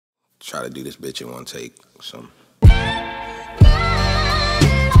try to do this bitch in one take. So.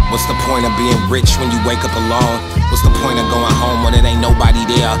 What's the point of being rich when you wake up alone? What's the point of going home when it ain't nobody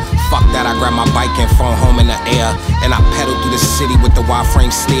there? Fuck that, I grab my bike and phone home in the air, and I pedal through the city with the wide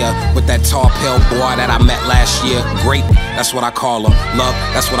frame steer, with that tall pale boy that I met last year. Great, that's what I call him. Love,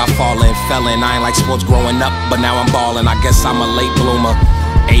 that's what I fall in. Fell in, I ain't like sports growing up, but now I'm ballin'. I guess I'm a late bloomer.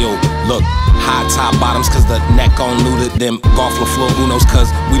 Ayo, look, high top bottoms cause the neck on looted. Them golf LaFleur Unos cause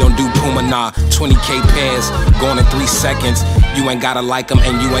we don't do Puma, nah. 20K pairs, going in 3 seconds. You ain't gotta like them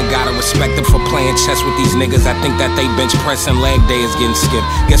and you ain't gotta respect them for playing chess with these niggas. I think that they bench press and leg day is getting skipped.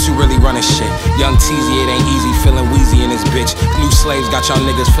 Guess who really running shit? Young Teezy, it ain't easy, feeling wheezy in this bitch. New slaves got y'all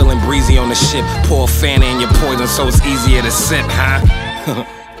niggas feeling breezy on the ship. Pour a fan in your poison so it's easier to sip, huh?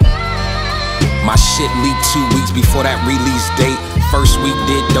 My shit leaked 2 weeks before that release date. First week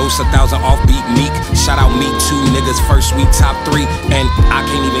did dose 1,000 offbeat Meek. Shout out Me Too niggas, first week top 3. And I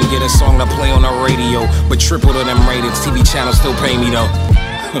can't even get a song to play on the radio, but triple to them ratings, TV channels still pay me though.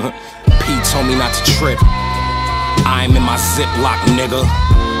 P told me not to trip. I'm in my Ziploc, nigga.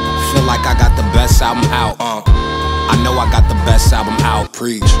 Feel like I got the best album out. I know I got the best album out.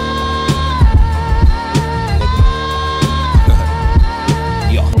 Preach.